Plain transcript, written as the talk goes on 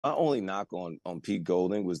my only knock on Pete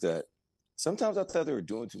Golding was that sometimes I thought they were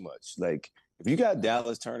doing too much. Like if you got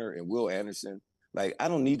Dallas Turner and Will Anderson, like I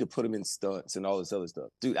don't need to put them in stunts and all this other stuff,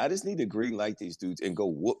 dude. I just need to green light these dudes and go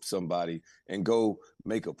whoop somebody and go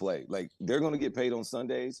make a play. Like they're going to get paid on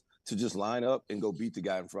Sundays to just line up and go beat the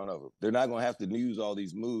guy in front of them. They're not going to have to use all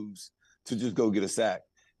these moves to just go get a sack.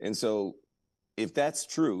 And so if that's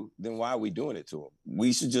true, then why are we doing it to them?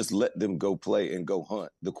 We should just let them go play and go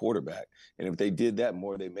hunt the quarterback. And if they did that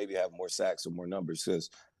more, they maybe have more sacks or more numbers. Because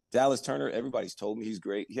Dallas Turner, everybody's told me he's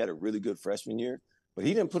great. He had a really good freshman year, but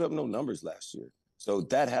he didn't put up no numbers last year. So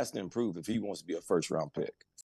that has to improve if he wants to be a first round pick.